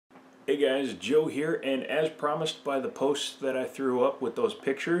Hey guys, Joe here, and as promised by the posts that I threw up with those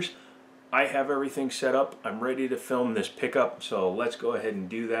pictures, I have everything set up. I'm ready to film this pickup, so let's go ahead and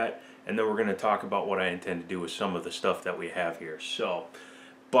do that, and then we're going to talk about what I intend to do with some of the stuff that we have here. So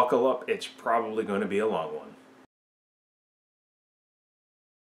buckle up, it's probably going to be a long one.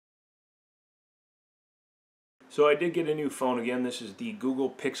 So I did get a new phone again. This is the Google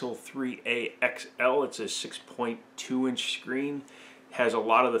Pixel 3a XL. It's a 6.2 inch screen. Has a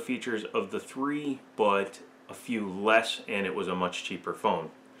lot of the features of the 3, but a few less, and it was a much cheaper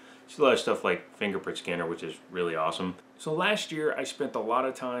phone. Still has stuff like fingerprint scanner, which is really awesome. So last year I spent a lot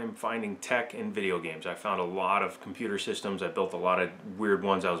of time finding tech and video games. I found a lot of computer systems. I built a lot of weird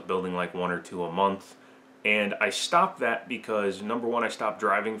ones. I was building like 1 or 2 a month. And I stopped that because, number one, I stopped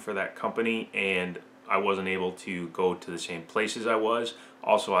driving for that company and I wasn't able to go to the same places I was.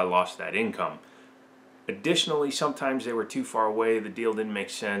 Also, I lost that income. Additionally, sometimes they were too far away, the deal didn't make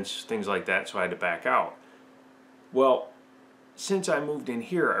sense, things like that, so I had to back out. Well, since I moved in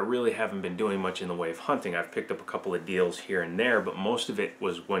here, I really haven't been doing much in the way of hunting. I've picked up a couple of deals here and there, but most of it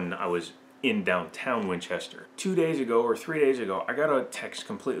was when I was in downtown Winchester. 2 days ago or 3 days ago, I got a text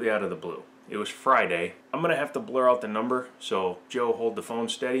completely out of the blue. It was Friday. I'm going to have to blur out the number, so Joe, hold the phone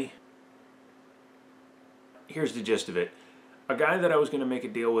steady. Here's the gist of it. A guy that I was going to make a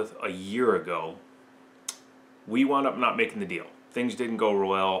deal with a year ago, we wound up not making the deal. Things didn't go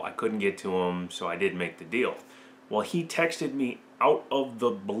well. I couldn't get to him, so I did make the deal. Well, he texted me out of the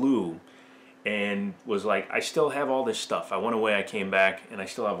blue and was like, I still have all this stuff. I went away, I came back, and I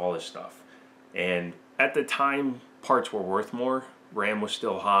still have all this stuff. And at the time, parts were worth more. RAM was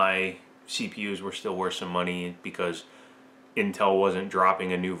still high. CPUs were still worth some money because Intel wasn't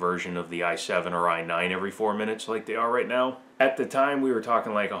dropping a new version of the i7 or i9 every 4 minutes like they are right now. At the time, we were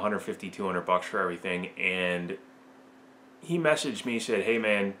talking like 150, 200 bucks for everything, and he messaged me, said, hey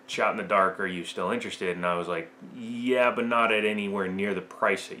man, shot in the dark, are you still interested? And I was like, yeah, but not at anywhere near the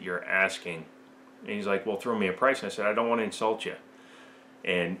price that you're asking. And he's like, well, throw me a price. And I said, I don't want to insult you.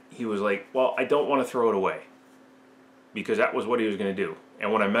 And he was like, well, I don't want to throw it away, because that was what he was going to do.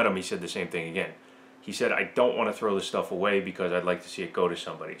 And when I met him, he said the same thing again. He said, I don't want to throw this stuff away because I'd like to see it go to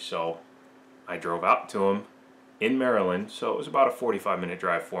somebody. So I drove out to him in Maryland, so it was about a 45-minute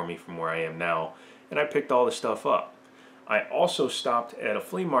drive for me from where I am now, and I picked all the stuff up. I also stopped at a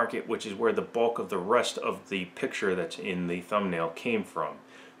flea market, which is where the bulk of the rest of the picture that's in the thumbnail came from.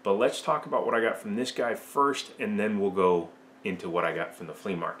 But let's talk about what I got from this guy first, and then we'll go into what I got from the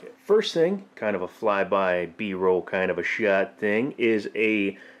flea market. First thing, kind of a flyby B-roll kind of a shot thing, is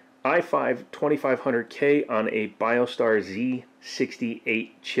a i5 2500K on a BioStar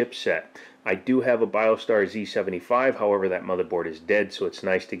Z68 chipset. I do have a BioStar Z75, however that motherboard is dead, so it's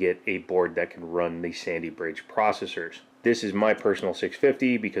nice to get a board that can run the Sandy Bridge processors. This is my personal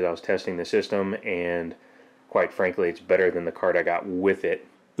 650 because I was testing the system, and quite frankly it's better than the card I got with it.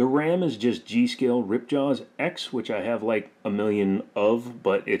 The RAM is just G.Skill Ripjaws X, which I have like a million of,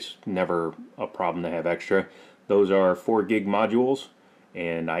 but it's never a problem to have extra. Those are 4 gig modules,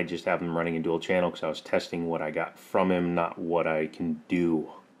 and I just have them running in dual channel because I was testing what I got from him, not what I can do.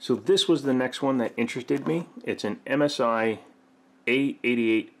 So this was the next one that interested me. It's an MSI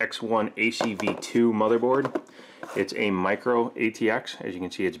A88X1 ACV2 motherboard. It's a micro ATX. As you can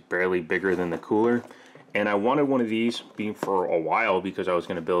see, it's barely bigger than the cooler. And I wanted one of these for a while because I was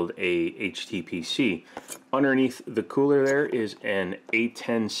going to build a HTPC. Underneath the cooler there is an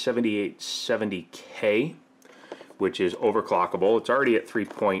A107870K, which is overclockable. It's already at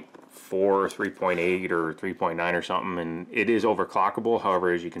 3.4, 3.8, or 3.9 or something, and it is overclockable.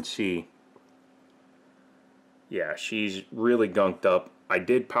 However, as you can see, yeah, she's really gunked up. I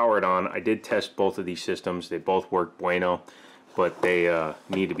did power it on. I did test both of these systems. They both work bueno, but they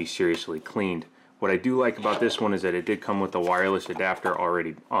need to be seriously cleaned. What I do like about this one is that it did come with a wireless adapter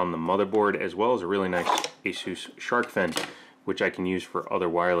already on the motherboard, as well as a really nice Asus SharkFin, which I can use for other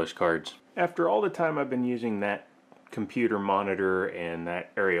wireless cards. After all the time I've been using that computer monitor and that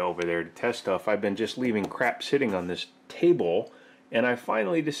area over there to test stuff, I've been just leaving crap sitting on this table, and I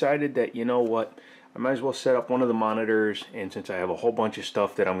finally decided that, you know what, I might as well set up one of the monitors, and since I have a whole bunch of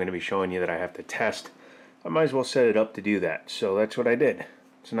stuff that I'm going to be showing you that I have to test, I might as well set it up to do that. So that's what I did.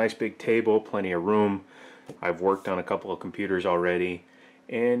 It's a nice big table, plenty of room. I've worked on a couple of computers already,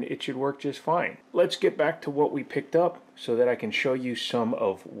 and it should work just fine. Let's get back to what we picked up so that I can show you some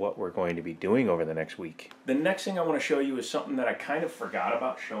of what we're going to be doing over the next week. The next thing I want to show you is something that I kind of forgot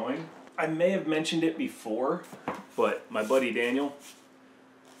about showing. I may have mentioned it before, but my buddy Daniel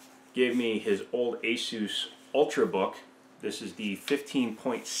gave me his old Asus Ultrabook. This is the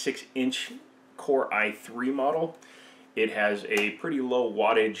 15.6 inch Core i3 model. It has a pretty low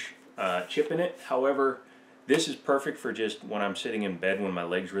wattage chip in it. However, this is perfect for just when I'm sitting in bed when my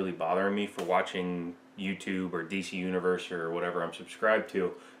leg's really bothering me for watching YouTube or DC Universe or whatever I'm subscribed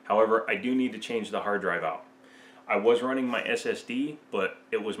to. However, I do need to change the hard drive out. I was running my SSD, but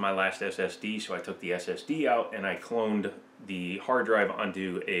it was my last SSD, so I took the SSD out and I cloned the hard drive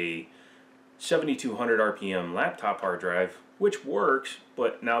onto a 7200 RPM laptop hard drive, which works,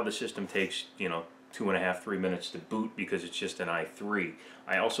 but now the system takes, you know, 2.5–3 minutes to boot because it's just an i3.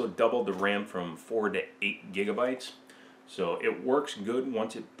 I also doubled the RAM from 4 to 8 gigabytes, so it works good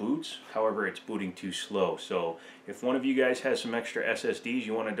once it boots. However, it's booting too slow. So if one of you guys has some extra SSDs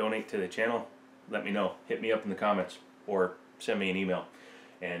you want to donate to the channel, let me know. Hit me up in the comments or send me an email,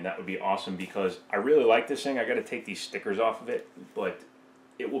 and that would be awesome because I really like this thing. I got to take these stickers off of it, but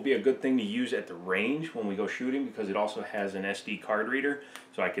it will be a good thing to use at the range when we go shooting because it also has an SD card reader,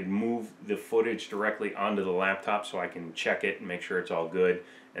 so I could move the footage directly onto the laptop so I can check it and make sure it's all good,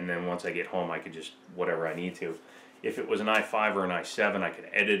 and then once I get home I could just whatever I need to. If it was an i5 or an i7 I could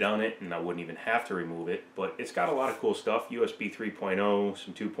edit on it and I wouldn't even have to remove it, but it's got a lot of cool stuff. USB 3.0,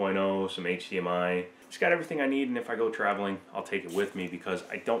 some 2.0, some HDMI. It's got everything I need, and if I go traveling I'll take it with me because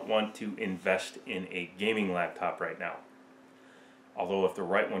I don't want to invest in a gaming laptop right now. Although if the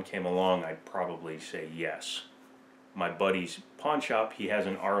right one came along, I'd probably say yes. My buddy's pawn shop, he has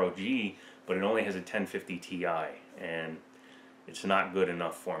an ROG, but it only has a 1050 Ti, and it's not good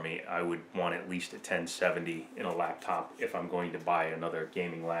enough for me. I would want at least a 1070 in a laptop if I'm going to buy another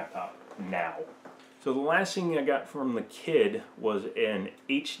gaming laptop now. So the last thing I got from the kid was an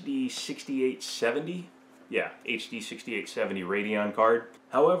HD 6870. Yeah, HD 6870 Radeon card.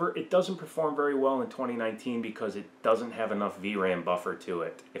 However, it doesn't perform very well in 2019 because it doesn't have enough VRAM buffer to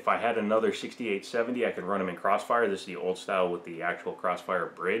it. If I had another 6870, I could run them in Crossfire. This is the old style with the actual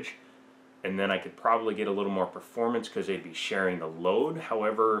Crossfire bridge. And then I could probably get a little more performance because they'd be sharing the load.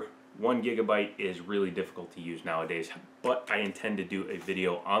 However, 1 gigabyte is really difficult to use nowadays. But I intend to do a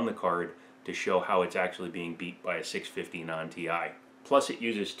video on the card to show how it's actually being beat by a 650 non-TI. Plus it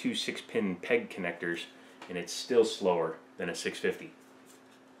uses 2 6-pin PEG connectors, and it's still slower than a 650.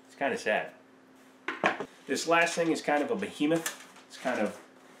 It's kind of sad. This last thing is kind of a behemoth. It's kind of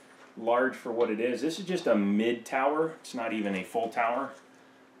large for what it is. This is just a mid tower. It's not even a full tower.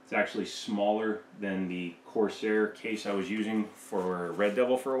 It's actually smaller than the Corsair case I was using for Red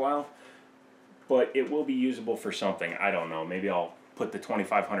Devil for a while. But it will be usable for something. I don't know. Maybe I'll put the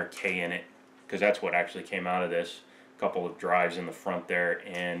 2500K in it because that's what actually came out of this. A couple of drives in the front there,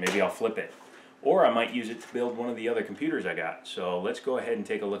 and maybe I'll flip it. Or I might use it to build one of the other computers I got. So let's go ahead and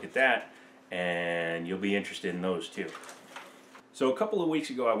take a look at that, and you'll be interested in those too. So a couple of weeks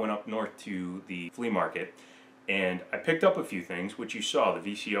ago I went up north to the flea market, and I picked up a few things, which you saw,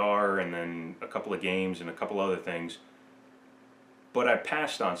 the VCR and then a couple of games and a couple other things. But I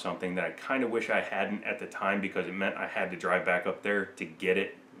passed on something that I kind of wish I hadn't at the time because it meant I had to drive back up there to get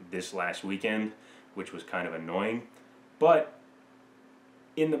it this last weekend, which was kind of annoying. But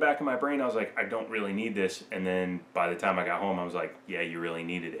in the back of my brain I was like, I don't really need this, and then by the time I got home I was like, yeah, you really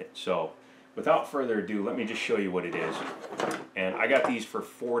needed it. So without further ado, let me just show you what it is. And I got these for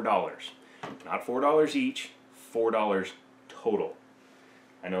 $4. Not $4 each, $4 total.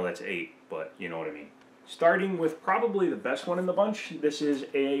 I know that's 8, but you know what I mean. Starting with probably the best one in the bunch, this is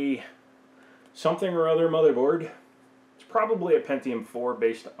a something or other motherboard. It's probably a Pentium 4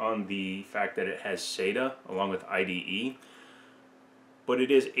 based on the fact that it has SATA along with IDE, but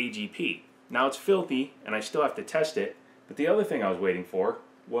it is AGP. Now it's filthy and I still have to test it, but the other thing I was waiting for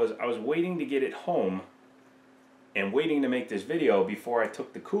was I was waiting to get it home and waiting to make this video before I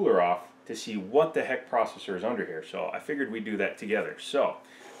took the cooler off to see what the heck processor is under here. So I figured we'd do that together. So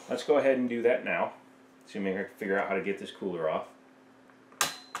let's go ahead and do that now. Assuming I can figure out how to get this cooler off.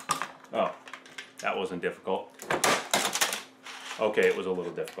 Oh, that wasn't difficult. Okay, it was a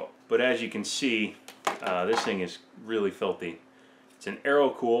little difficult. But as you can see, this thing is really filthy. It's an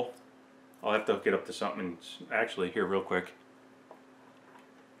AeroCool. I'll have to hook it up to something. Actually, here real quick.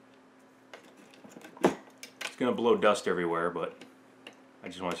 It's gonna blow dust everywhere, but I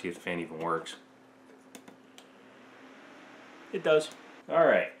just want to see if the fan even works. It does. All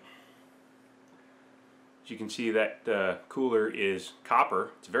right. As you can see, that cooler is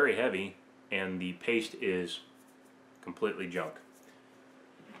copper. It's very heavy, and the paste is completely junk.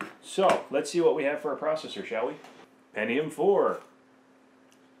 So let's see what we have for a processor, shall we? Pentium 4.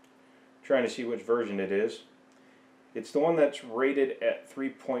 Trying to see which version it is. It's the one that's rated at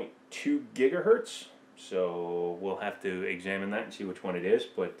 3.2 gigahertz. So we'll have to examine that and see which one it is.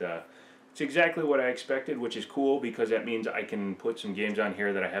 But it's exactly what I expected, which is cool because that means I can put some games on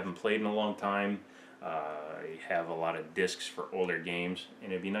here that I haven't played in a long time. I have a lot of discs for older games,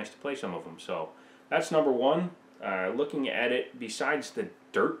 and it'd be nice to play some of them. So that's number one. Looking at it, besides the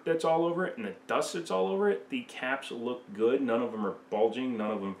dirt that's all over it and the dust that's all over it, the caps look good. None of them are bulging.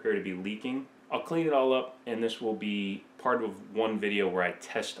 None of them appear to be leaking. I'll clean it all up, and this will be part of one video where I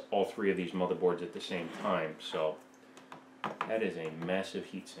test all three of these motherboards at the same time. So that is a massive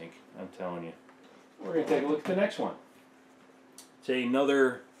heatsink, I'm telling you. We're going to take a look at the next one. It's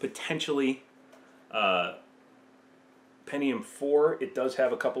another potentially Pentium 4. It does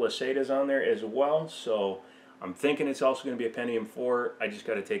have a couple of SATAs on there as well, so I'm thinking it's also going to be a Pentium 4. I just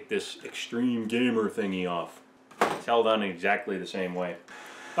got to take this Extreme Gamer thingy off. It's held on exactly the same way.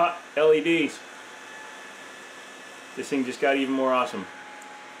 LEDs. This thing just got even more awesome.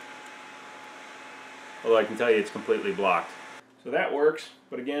 Although I can tell you it's completely blocked. So that works,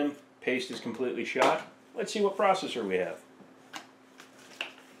 but again, paste is completely shot. Let's see what processor we have.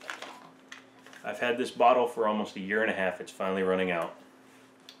 I've had this bottle for almost a year and a half. It's finally running out.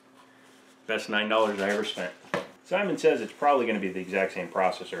 Best $9 I ever spent. Simon says it's probably going to be the exact same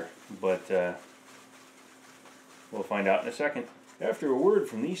processor, but we'll find out in a second after a word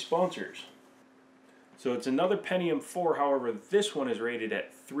from these sponsors. So it's another Pentium 4, however this one is rated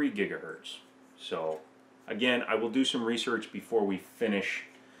at 3 gigahertz. So again, I will do some research before we finish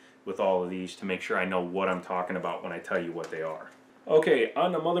with all of these to make sure I know what I'm talking about when I tell you what they are. Okay,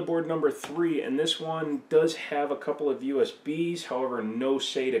 on to motherboard number 3, and this one does have a couple of USBs, however no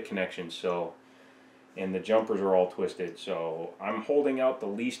SATA connections, so, and the jumpers are all twisted, so I'm holding out the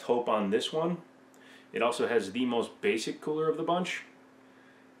least hope on this one. It also has the most basic cooler of the bunch,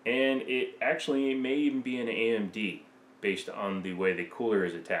 and it actually may even be an AMD based on the way the cooler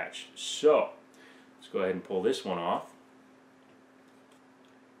is attached. So let's go ahead and pull this one off.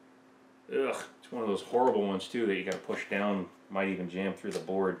 Ugh, it's one of those horrible ones too that you got to push down, might even jam through the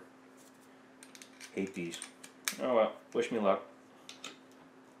board. Hate these. Oh well, wish me luck.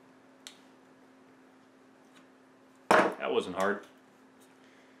 That wasn't hard.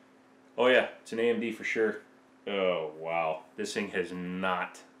 Oh yeah, it's an AMD for sure. Oh wow, this thing has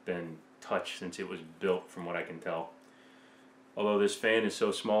not been touched since it was built from what I can tell. Although this fan is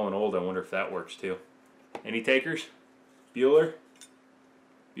so small and old, I wonder if that works too. Any takers? Bueller?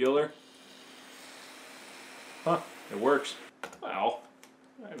 Bueller? Huh, it works. Well,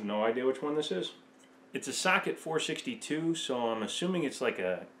 I have no idea which one this is. It's a socket 462, so I'm assuming it's like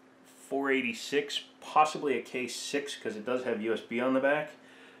a 486, possibly a K6, because it does have USB on the back.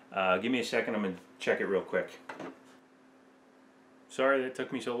 Give me a second, I'm going to check it real quick. Sorry that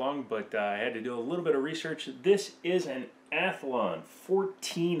took me so long, but I had to do a little bit of research. This is an Athlon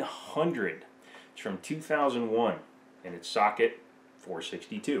 1400. It's from 2001, and it's socket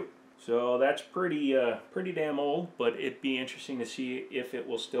 462. So that's pretty damn old, but it'd be interesting to see if it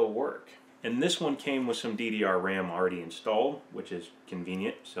will still work. And this one came with some DDR RAM already installed, which is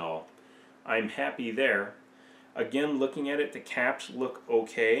convenient, so I'm happy there. Again, looking at it, the caps look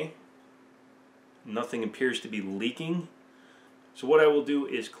okay. Nothing appears to be leaking. So what I will do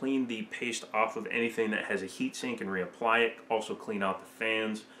is clean the paste off of anything that has a heatsink and reapply it. Also clean out the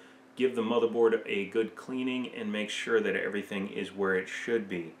fans, give the motherboard a good cleaning, and make sure that everything is where it should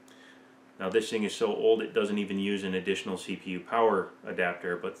be. Now this thing is so old it doesn't even use an additional CPU power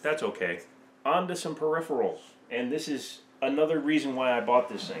adapter, but that's okay. On to some peripherals, and this is another reason why I bought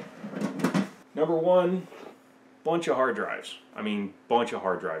this thing. Number one, bunch of hard drives. I mean, bunch of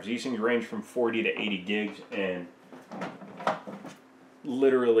hard drives. These things range from 40 to 80 gigs, and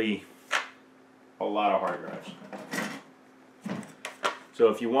literally a lot of hard drives. So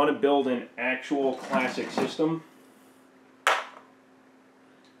if you want to build an actual classic system,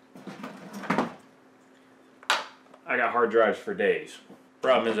 I got hard drives for days.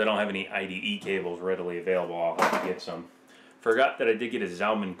 Problem is I don't have any IDE cables readily available. I'll have to get some. Forgot that I did get a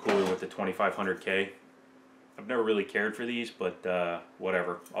Zalman cooler with the 2500K. I've never really cared for these, but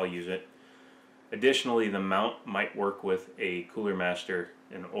whatever, I'll use it. Additionally, the mount might work with a Cooler Master,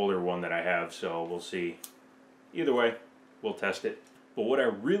 an older one that I have, so we'll see. Either way, we'll test it. But what I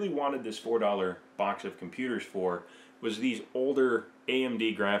really wanted this $4 box of computers for was these older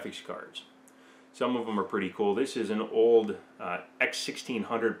AMD graphics cards. Some of them are pretty cool. This is an old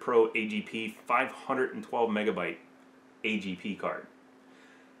X1600 Pro AGP 512 megabyte AGP card.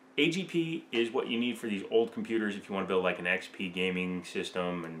 AGP is what you need for these old computers if you want to build like an XP gaming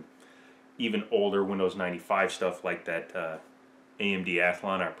system and even older Windows 95 stuff like that AMD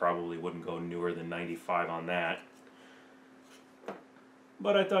Athlon. I probably wouldn't go newer than 95 on that.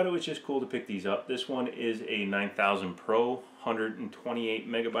 But I thought it was just cool to pick these up. This one is a 9000 Pro 128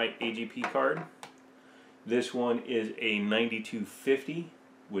 megabyte AGP card. This one is a 9250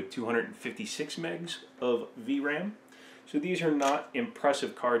 with 256 megs of VRAM. So these are not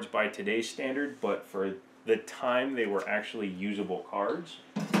impressive cards by today's standard, but for the time they were actually usable cards.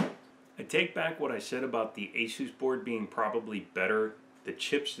 I take back what I said about the Asus board being probably better. The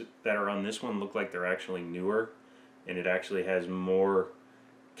chips that are on this one look like they're actually newer, and it actually has more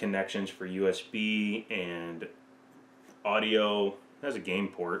connections for USB and audio. It has a game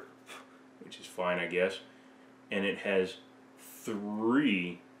port, which is fine, I guess, and it has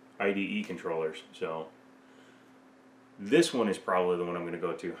 3 IDE controllers. So this one is probably the one I'm going to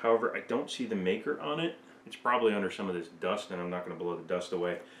go to. However, I don't see the maker on it. It's probably under some of this dust, and I'm not going to blow the dust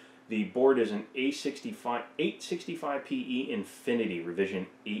away. The board is an A865PE Infinity Revision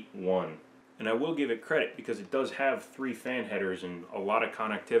 8.1. And I will give it credit because it does have 3 fan headers and a lot of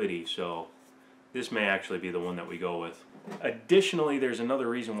connectivity, so this may actually be the one that we go with. Additionally, there's another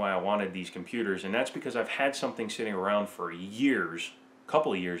reason why I wanted these computers, and that's because I've had something sitting around for years, a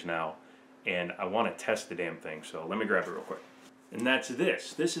couple of years now, and I want to test the damn thing, so let me grab it real quick. And that's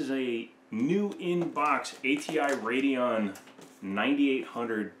this. This is a new in-box ATI Radeon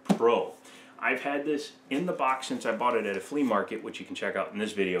 9800 Pro. I've had this in the box since I bought it at a flea market, which you can check out in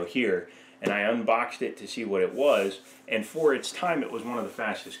this video here, and I unboxed it to see what it was, and for its time it was one of the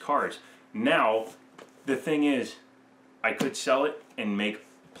fastest cards. Now, the thing is, I could sell it and make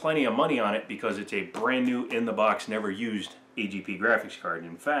plenty of money on it because it's a brand new in the box, never used AGP graphics card.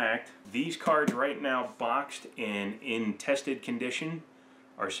 In fact, these cards right now, boxed and in tested condition,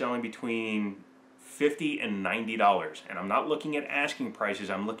 are selling between $50 and $90. And I'm not looking at asking prices,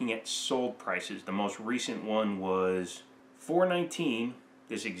 I'm looking at sold prices. The most recent one was $419,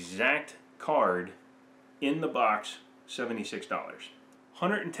 this exact card in the box, $76.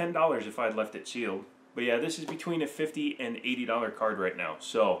 $110 if I'd left it sealed. But yeah, this is between a $50 and $80 card right now.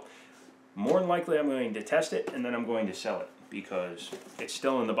 So more than likely I'm going to test it and then I'm going to sell it because it's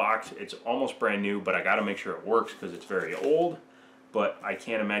still in the box. It's almost brand new, but I got to make sure it works because it's very old. But I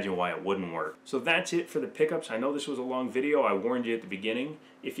can't imagine why it wouldn't work. So that's it for the pickups. I know this was a long video. I warned you at the beginning.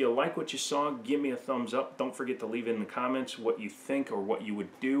 If you like what you saw, give me a thumbs up. Don't forget to leave in the comments what you think or what you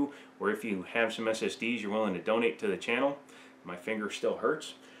would do, or if you have some SSDs you're willing to donate to the channel. My finger still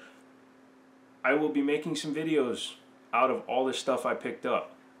hurts. I will be making some videos out of all this stuff I picked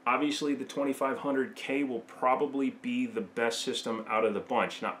up. Obviously the 2500K will probably be the best system out of the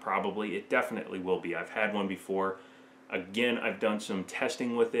bunch. Not probably, it definitely will be. I've had one before. Again, I've done some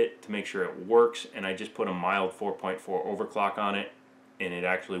testing with it to make sure it works, and I just put a mild 4.4 overclock on it, and it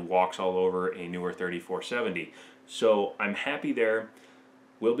actually walks all over a newer 3470. So I'm happy there.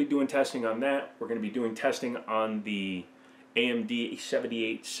 We'll be doing testing on that. We're going to be doing testing on the AMD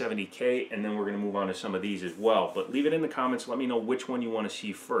 7870K, and then we're going to move on to some of these as well. But leave it in the comments. Let me know which one you want to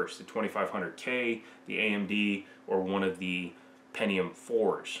see first, the 2500K, the AMD, or one of the Pentium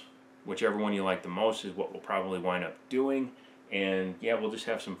 4s. Whichever one you like the most is what we'll probably wind up doing, and yeah, we'll just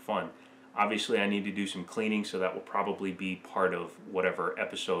have some fun. Obviously I need to do some cleaning, so that will probably be part of whatever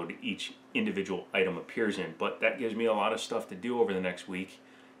episode each individual item appears in, but that gives me a lot of stuff to do over the next week,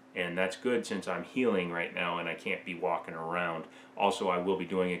 and that's good since I'm healing right now and I can't be walking around. Also, I will be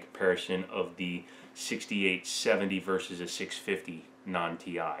doing a comparison of the 6870 versus a 650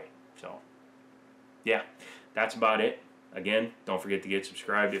 non-TI. So yeah, that's about it. Again, don't forget to get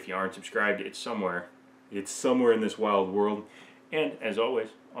subscribed. If you aren't subscribed, it's somewhere in this wild world. And as always,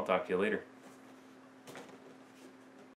 I'll talk to you later.